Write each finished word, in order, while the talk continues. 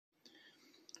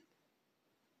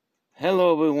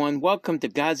Hello, everyone. Welcome to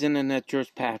God's Internet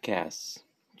Church Podcast,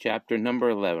 chapter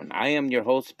number 11. I am your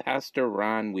host, Pastor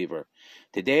Ron Weaver.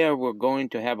 Today, we're going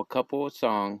to have a couple of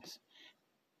songs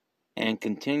and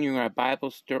continuing our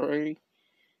Bible study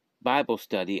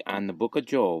on the book of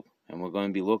Job, and we're going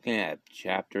to be looking at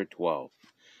chapter 12.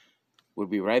 We'll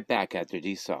be right back after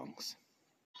these songs.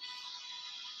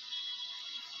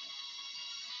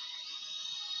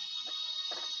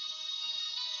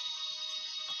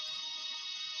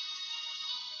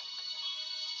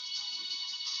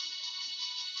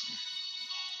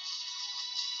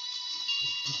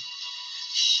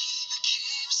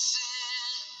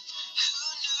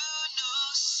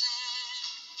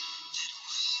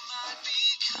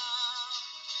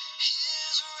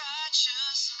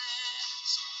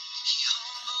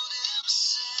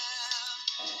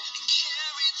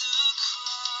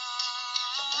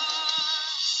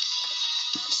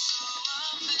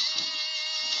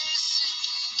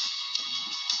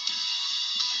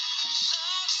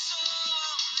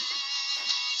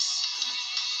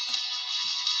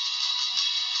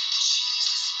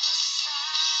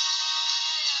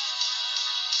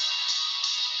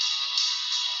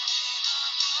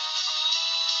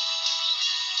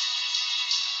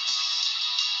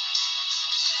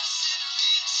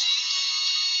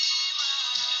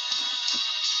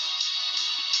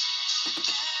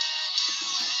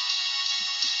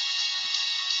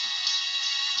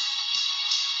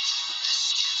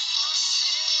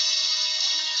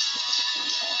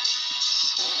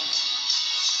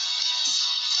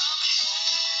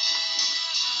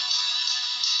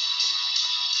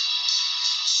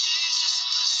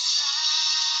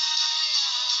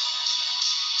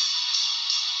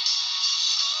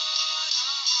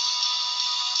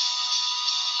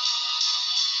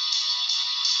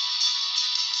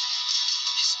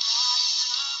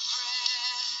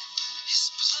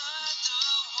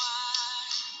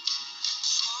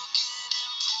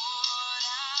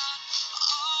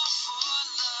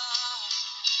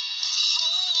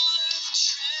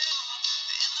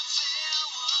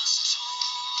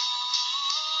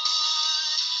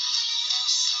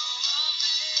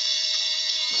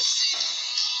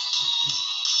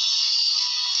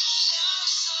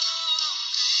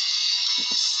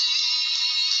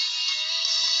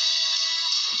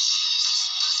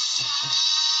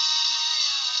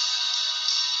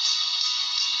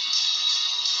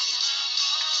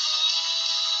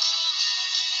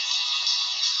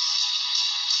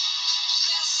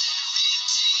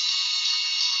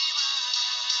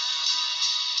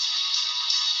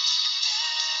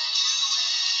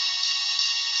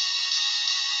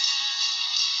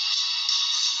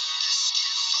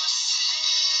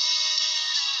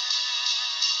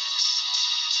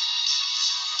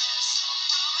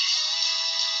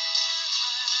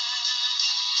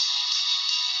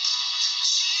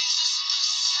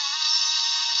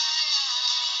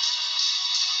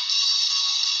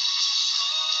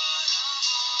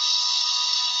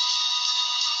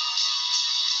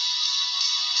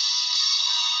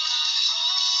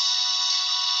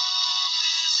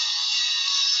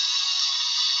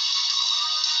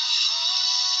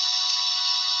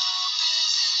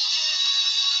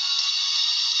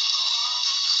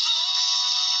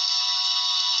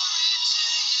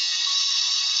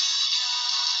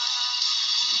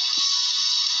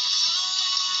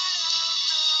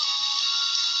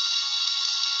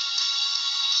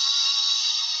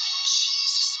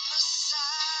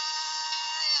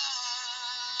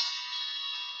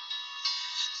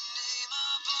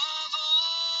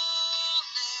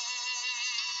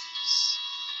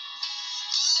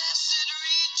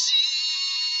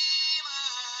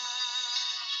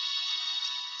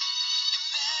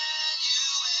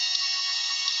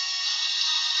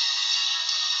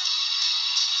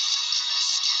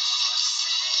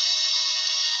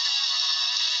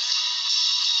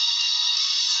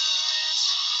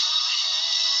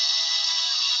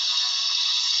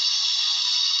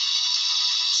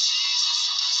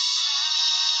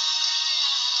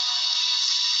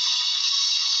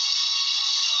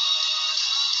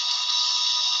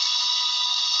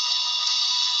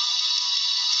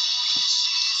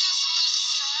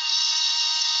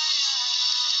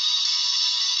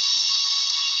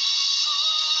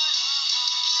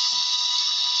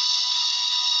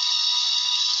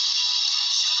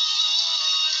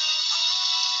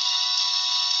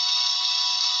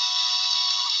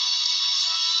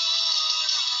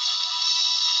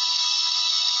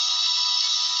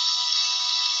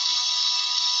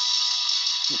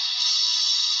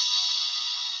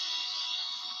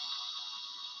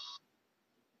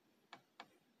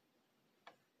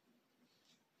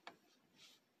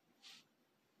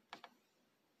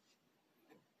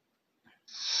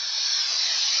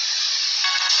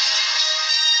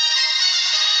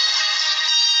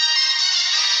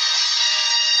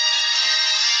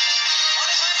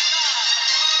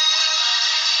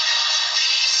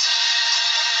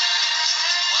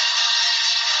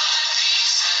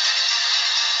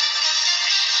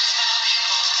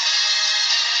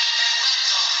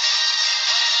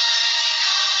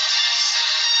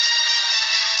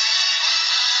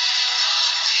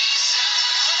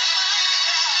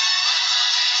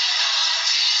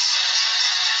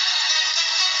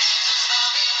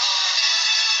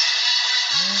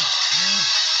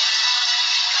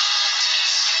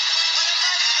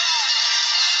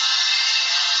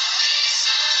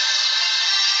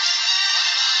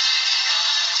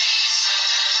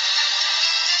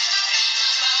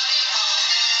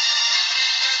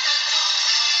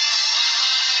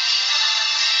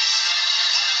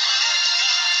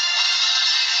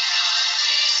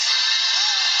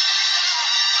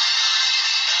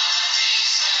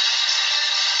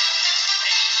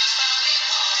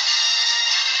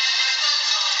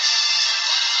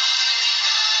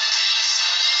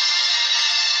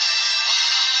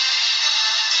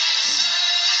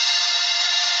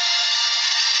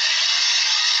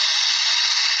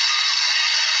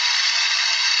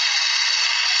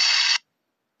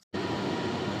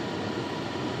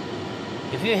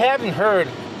 you haven't heard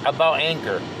about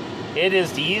Anchor, it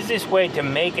is the easiest way to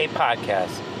make a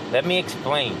podcast. Let me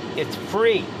explain. It's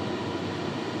free.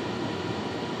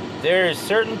 There are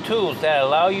certain tools that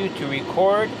allow you to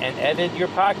record and edit your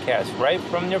podcast right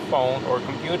from your phone or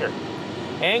computer.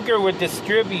 Anchor will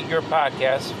distribute your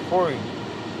podcast for you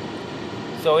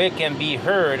so it can be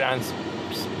heard on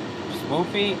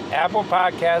Spoofy, Apple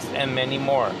Podcasts, and many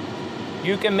more.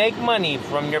 You can make money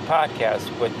from your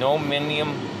podcast with no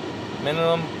minimum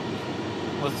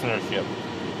listenership.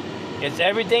 It's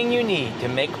everything you need to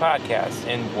make podcasts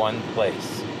in one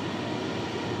place.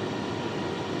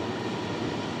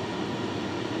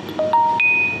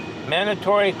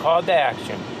 Mandatory call to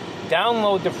action.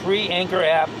 Download the free Anchor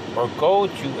app or go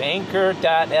to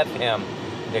anchor.fm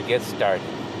to get started.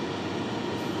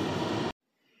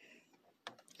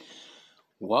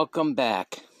 Welcome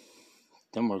back.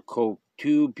 Them were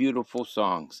two beautiful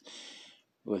songs.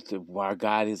 Our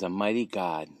God is a mighty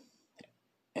God,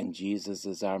 and Jesus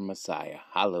is our Messiah.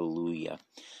 Hallelujah.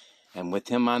 And with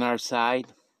him on our side,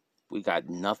 we got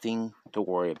nothing to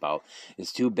worry about.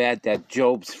 It's too bad that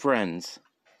Job's friends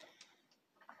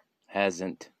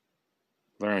hasn't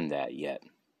learned that yet.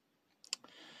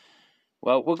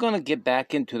 Well, we're going to get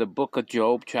back into the book of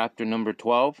Job, chapter number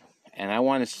 12, and I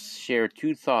want to share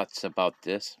two thoughts about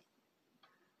this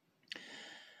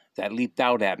that leaped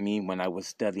out at me when I was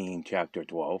studying chapter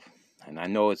 12. And I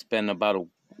know it's been about a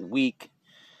week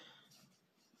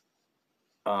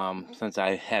since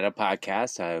I had a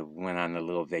podcast. I went on a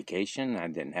little vacation. I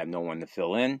didn't have no one to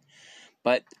fill in.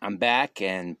 But I'm back,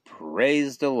 and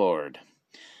praise the Lord.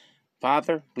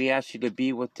 Father, we ask you to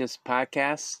be with this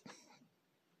podcast,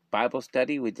 Bible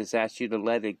study. We just ask you to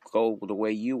let it go the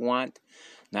way you want,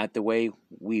 not the way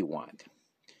we want.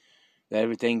 Let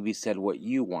everything be said what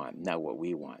you want, not what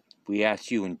we want. We ask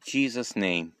you in Jesus'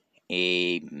 name,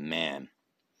 amen.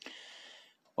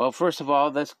 Well, first of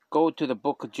all, let's go to the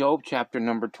book of Job, chapter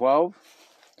number 12.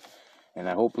 And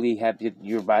I hopefully have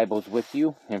your Bibles with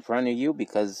you, in front of you,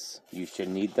 because you should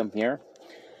need them here.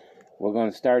 We're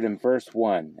going to start in verse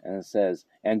 1, and it says,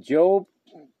 And Job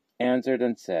answered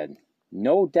and said,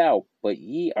 No doubt, but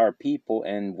ye are people,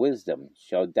 and wisdom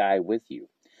shall die with you.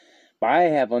 But I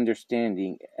have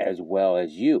understanding as well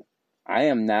as you. I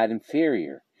am not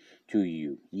inferior to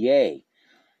you, yea,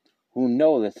 who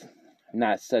knoweth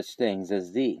not such things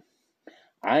as thee.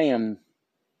 I am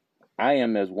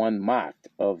as one mocked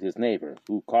of his neighbor,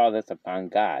 who calleth upon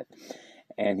God,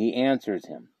 and he answers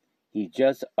him. He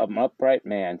just an upright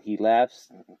man, he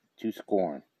laughs to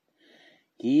scorn.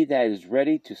 He that is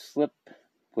ready to slip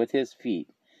with his feet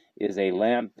is a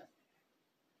lamp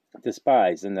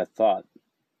despised in the thought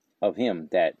of him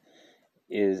that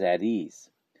is at ease.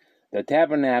 The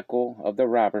tabernacle of the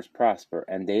robbers prosper,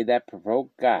 and they that provoke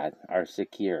God are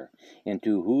secure,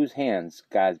 into whose hands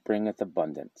God bringeth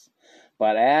abundance.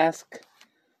 But ask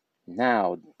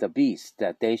now the beasts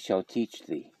that they shall teach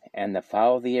thee, and the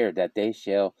fowl of the air that they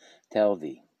shall tell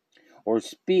thee. Or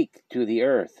speak to the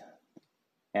earth,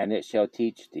 and it shall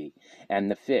teach thee,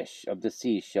 and the fish of the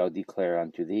sea shall declare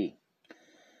unto thee.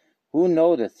 Who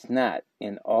knoweth not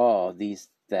in all these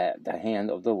that the hand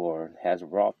of the Lord has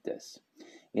wrought this?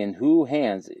 In whose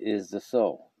hands is the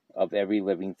soul of every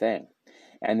living thing,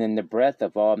 and in the breath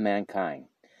of all mankind?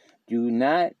 Do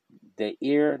not the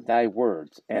ear thy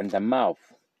words, and the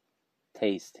mouth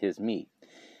taste his meat?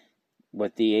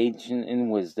 With the ancient in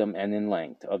wisdom and in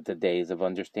length of the days of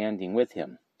understanding with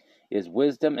him is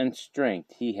wisdom and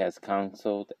strength. He has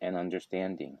counseled and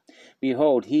understanding.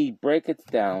 Behold, he breaketh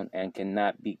down and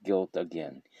cannot be gilt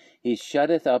again. He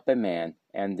shutteth up a man,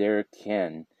 and there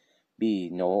can be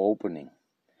no opening.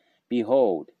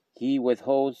 Behold, he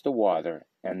withholds the water,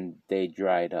 and they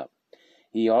dried up.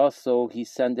 He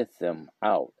sendeth them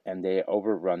out, and they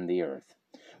overrun the earth.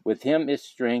 With him is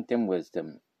strength and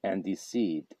wisdom, and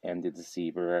deceived, and the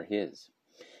deceiver are his.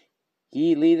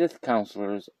 He leadeth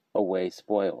counselors away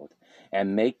spoiled,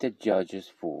 and make the judges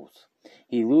fools.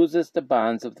 He looseth the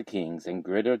bonds of the kings, and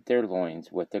girdeth their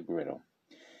loins with a girdle.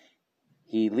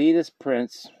 He leadeth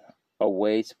prince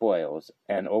away spoils,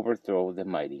 and overthrow the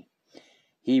mighty.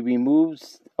 He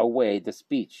removes away the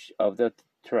speech of the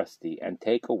trusty, and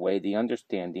take away the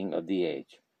understanding of the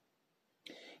age.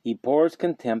 He pours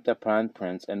contempt upon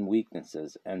prince and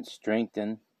weaknesses, and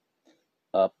strengthen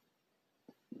up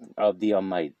of the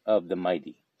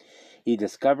mighty. He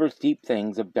discovers deep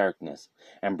things of darkness,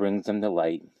 and brings them to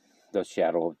light, the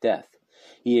shadow of death.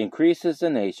 He increases the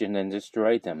nation and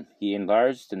destroys them. He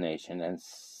enlarged the nation and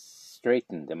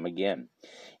strengthen them again.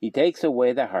 He takes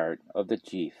away the heart of the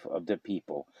chief of the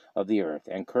people of the earth,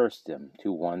 and curse them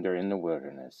to wander in the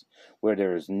wilderness, where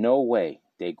there is no way.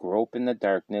 They grope in the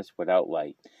darkness without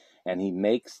light, and he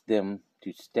makes them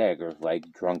to stagger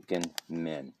like drunken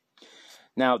men.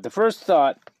 Now, the first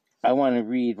thought, I want to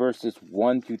read verses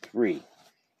 1 to 3,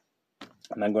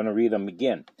 and I'm going to read them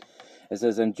again. It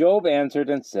says, And Job answered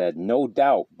and said, No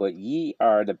doubt, but ye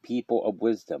are the people of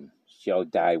wisdom, shall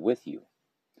die with you.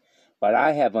 But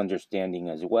I have understanding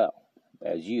as well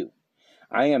as you.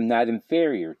 I am not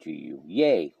inferior to you.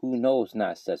 Yea, who knows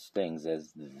not such things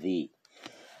as thee?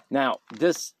 Now,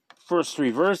 this first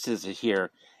three verses here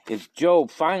is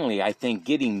Job finally, I think,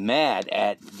 getting mad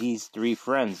at these three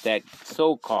friends that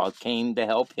so-called came to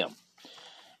help him.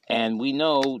 And we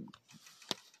know,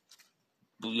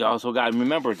 we also got to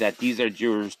remember that these are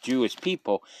Jewish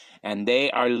people, and they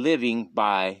are living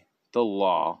by the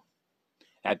law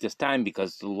at this time,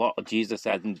 because the law, Jesus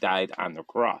hadn't died on the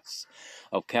cross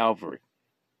of Calvary.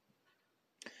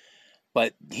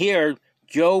 But here,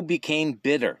 Job became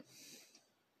bitter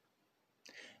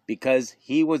because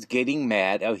he was getting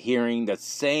mad of hearing the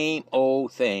same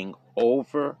old thing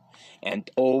over and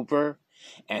over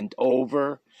and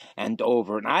over and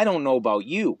over. And I don't know about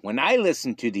you, when I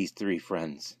listen to these three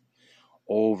friends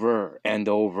over and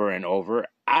over and over,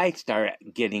 I start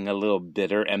getting a little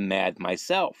bitter and mad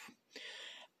myself.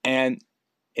 And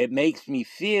it makes me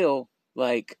feel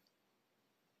like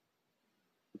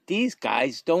these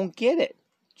guys don't get it.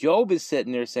 Job is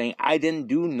sitting there saying, I didn't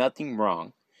do nothing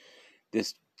wrong.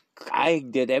 I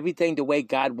did everything the way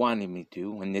God wanted me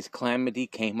to when this calamity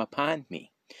came upon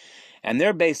me. And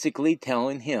they're basically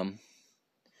telling him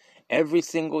every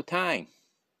single time.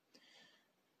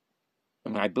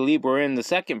 And I believe we're in the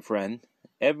second friend.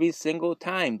 Every single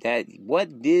time that,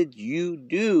 what did you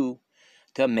do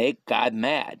to make God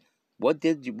mad? What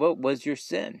was your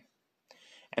sin?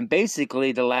 And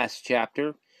basically the last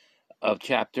chapter of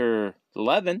chapter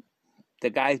 11, the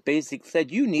guy basically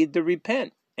said, you need to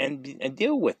repent and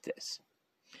deal with this.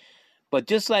 But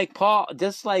just like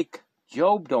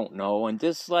Job don't know, and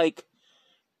just like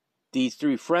these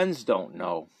three friends don't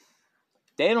know,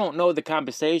 they don't know the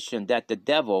conversation that the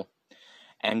devil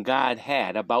and God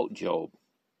had about Job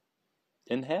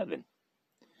in heaven.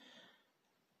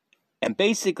 And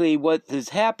basically what is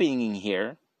happening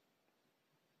here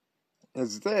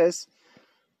is this: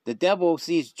 the devil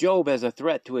sees Job as a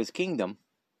threat to his kingdom,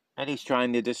 and he's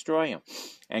trying to destroy him.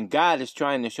 And God is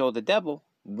trying to show the devil,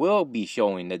 will be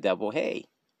showing the devil, hey,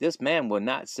 this man will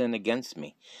not sin against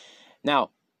me. Now,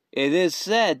 it is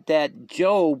said that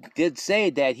Job did say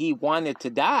that he wanted to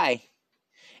die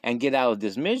and get out of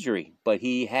this misery, but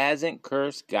he hasn't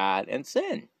cursed God and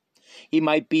sinned. He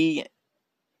might be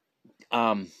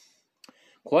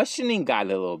questioning God a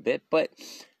little bit, but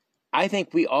I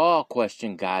think we all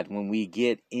question God when we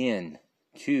get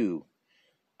into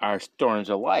our storms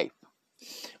of life.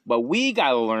 But we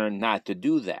got to learn not to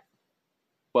do that.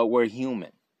 But we're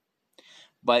human.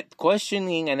 But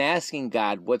questioning and asking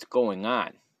God what's going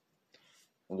on,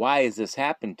 why has this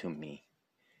happened to me,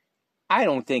 I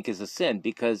don't think is a sin,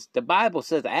 because the Bible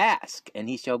says, ask and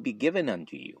he shall be given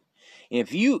unto you.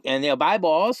 And the Bible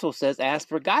also says, ask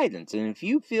for guidance. And if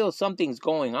you feel something's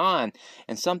going on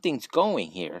and something's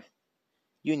going here,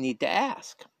 you need to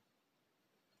ask.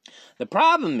 The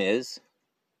problem is,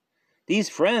 these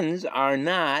friends are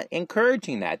not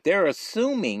encouraging that. They're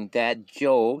assuming that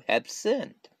Job had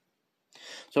sinned.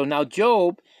 So now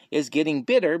Job is getting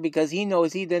bitter because he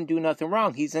knows he didn't do nothing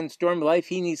wrong. He's in storm of life.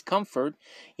 He needs comfort.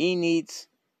 He needs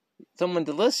someone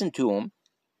to listen to him.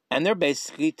 And they're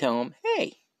basically telling him,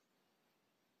 hey,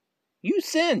 you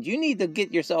sinned. You need to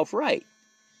get yourself right.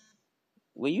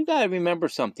 Well, you got to remember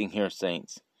something here,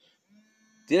 saints.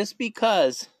 Just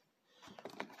because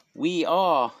we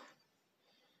all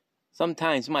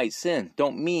sometimes might sin,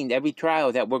 don't mean every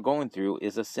trial that we're going through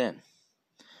is a sin.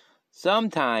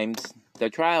 Sometimes the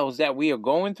trials that we are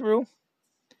going through,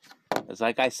 it's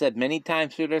like I said many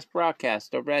times through this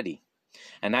broadcast already,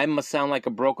 and I must sound like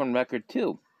a broken record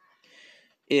too,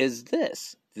 is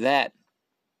this, that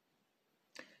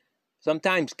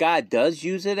sometimes God does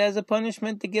use it as a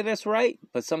punishment to get us right,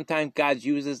 but sometimes God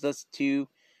uses us to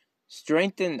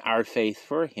strengthen our faith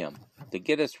for him, to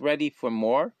get us ready for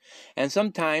more, and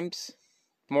sometimes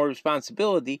more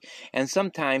responsibility, and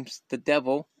sometimes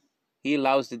he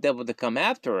allows the devil to come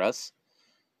after us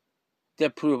to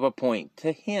prove a point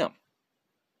to him.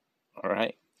 All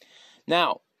right.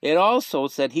 Now, it also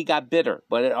said he got bitter,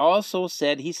 but it also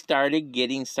said he started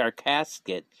getting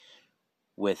sarcastic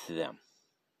with them.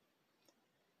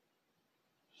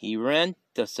 He rent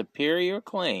the superior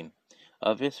claim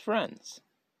of his friends.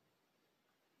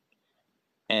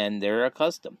 and they're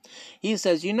accustomed. He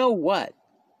says, you know what?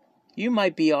 You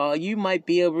might be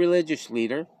a religious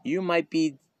leader. You might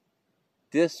be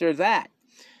this or that.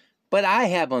 But I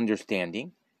have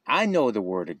understanding. I know the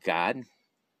Word of God.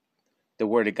 The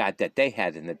Word of God that they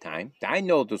had in the time. I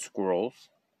know the scrolls.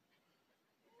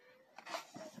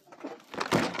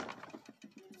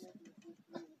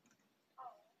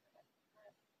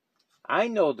 I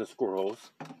know the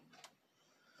scrolls.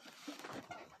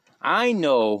 I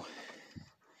know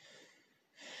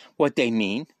what they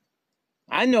mean.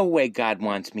 I know the way God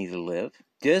wants me to live,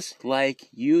 just like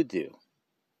you do.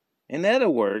 In other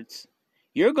words,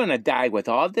 you're going to die with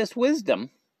all this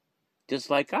wisdom, just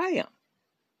like I am.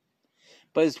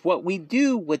 But it's what we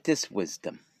do with this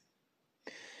wisdom.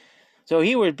 So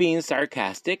he was being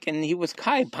sarcastic, and he was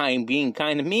being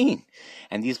kind of mean.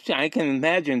 And I can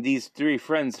imagine these three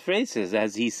friends' faces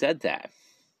as he said that.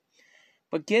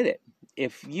 But get it.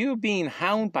 If you're being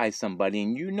hounded by somebody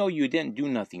and you know you didn't do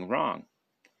nothing wrong,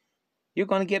 you're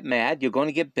going to get mad, you're going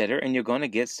to get bitter, and you're going to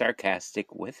get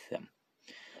sarcastic with them.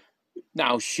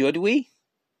 Now, should we?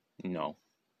 No.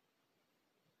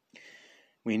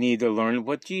 We need to learn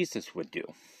what Jesus would do.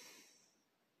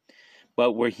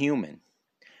 But we're human.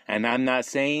 And I'm not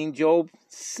saying Job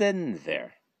sinned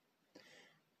there,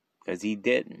 because he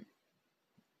didn't.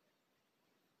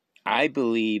 I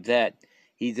believe that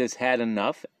he just had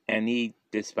enough, and he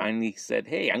just finally said,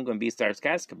 hey, I'm going to be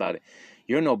sarcastic about it.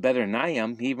 You're no better than I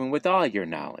am, even with all your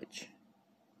knowledge.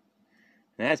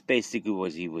 And that's basically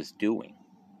what he was doing.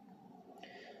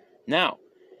 Now,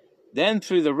 then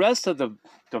through the rest of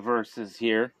the verses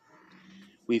here,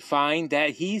 we find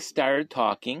that he started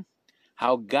talking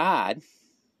how God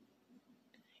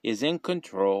is in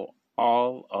control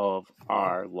all of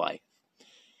our life.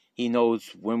 He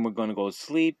knows when we're going to go to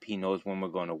sleep. He knows when we're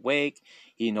going to wake.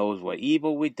 He knows what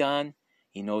evil we've done.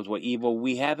 He knows what evil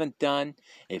we haven't done.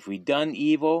 If we've done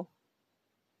evil,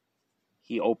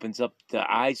 he opens up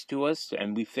the eyes to us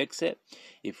and we fix it.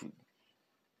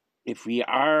 If we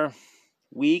are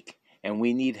weak and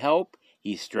we need help,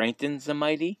 he strengthens the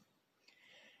mighty.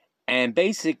 And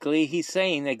basically, he's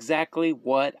saying exactly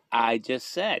what I just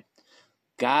said.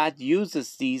 God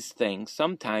uses these things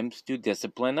sometimes to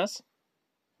discipline us,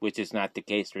 which is not the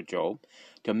case for Job,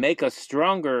 to make us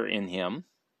stronger in him,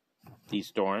 these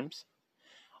storms,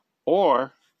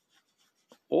 or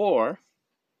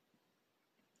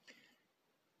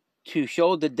to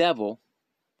show the devil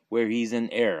where he's in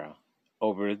error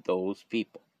over those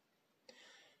people.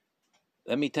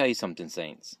 Let me tell you something,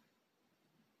 saints.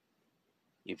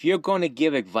 If you're going to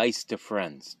give advice to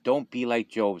friends, don't be like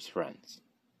Job's friends.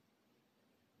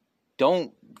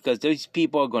 Don't, because these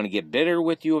people are going to get bitter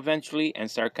with you eventually and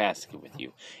sarcastic with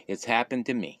you. It's happened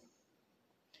to me.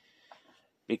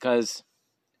 Because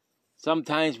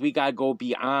sometimes we got to go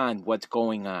beyond what's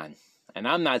going on. And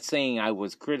I'm not saying I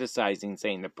was criticizing,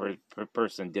 saying the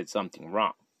person did something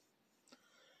wrong.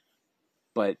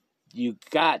 But you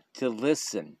got to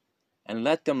listen and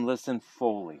let them listen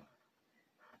fully.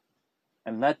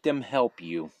 And let them help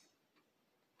you.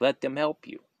 Let them help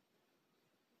you.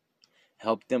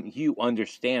 Help them, you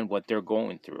understand what they're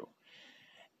going through.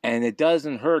 And it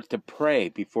doesn't hurt to pray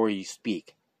before you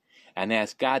speak and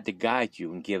ask God to guide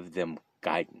you and give them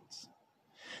guidance.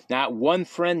 Not one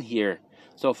friend here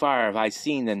so far have I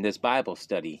seen in this Bible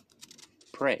study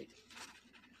pray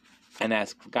and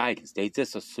ask for guidance. They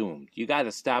just assumed. You got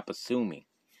to stop assuming.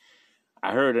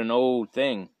 I heard an old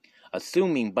thing,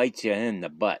 assuming bites you in the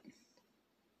butt.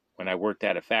 When I worked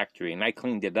at a factory, and I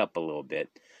cleaned it up a little bit.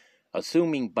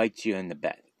 Assuming bites you in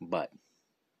the butt.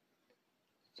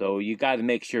 So you got to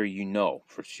make sure you know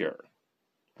for sure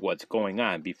what's going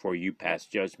on before you pass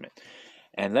judgment.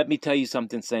 And let me tell you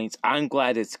something, saints. I'm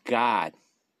glad it's God,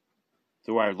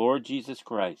 through our Lord Jesus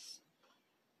Christ,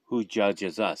 who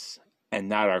judges us and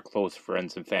not our close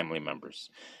friends and family members.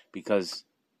 Because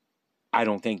I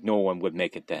don't think no one would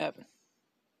make it to heaven.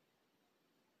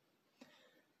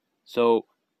 So,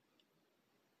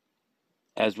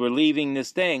 as we're leaving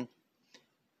this thing,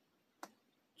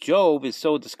 Job is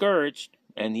so discouraged,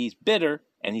 and he's bitter,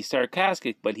 and he's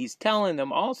sarcastic, but he's telling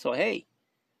them also, hey,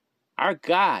 our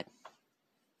God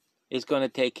is going to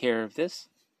take care of this.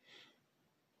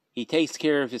 He takes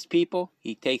care of his people.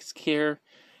 He takes care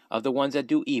of the ones that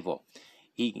do evil.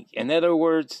 In other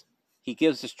words, he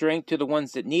gives the strength to the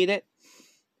ones that need it.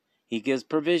 He gives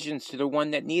provisions to the one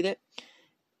that need it.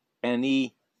 And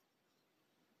he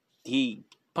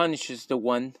punishes the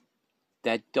one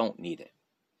that don't need it.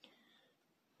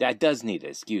 That does need it,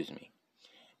 excuse me.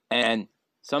 And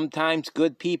sometimes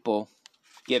good people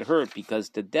get hurt because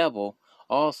the devil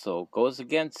also goes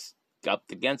against up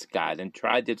against God and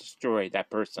tried to destroy that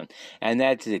person. And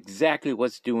that's exactly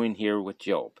what's doing here with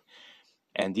Job.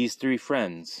 And these three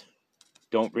friends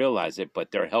don't realize it,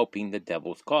 but they're helping the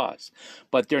devil's cause.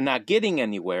 But they're not getting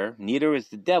anywhere, neither is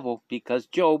the devil, because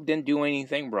Job didn't do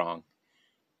anything wrong.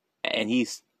 And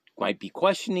he's might be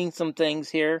questioning some things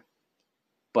here,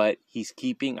 but he's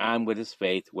keeping on with his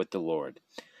faith with the Lord.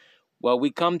 Well, we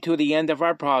come to the end of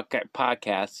our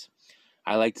podcast.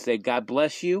 I like to say God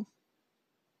bless you.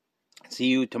 See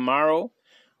you tomorrow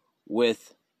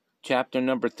with chapter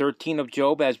number 13 of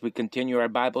Job as we continue our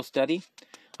Bible study.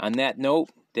 On that note,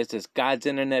 this is God's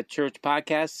Internet Church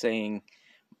Podcast saying,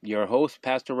 your host,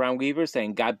 Pastor Ron Weaver,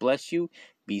 saying God bless you.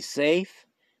 Be safe,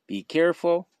 be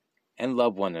careful, and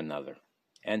love one another,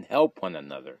 and help one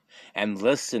another, and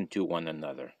listen to one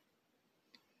another.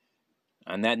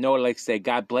 On that note, I'd like to say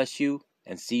God bless you,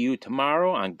 and see you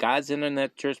tomorrow on God's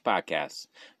Internet Church Podcast.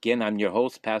 Again, I'm your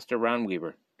host, Pastor Ron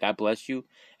Weaver. God bless you,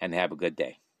 and have a good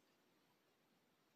day.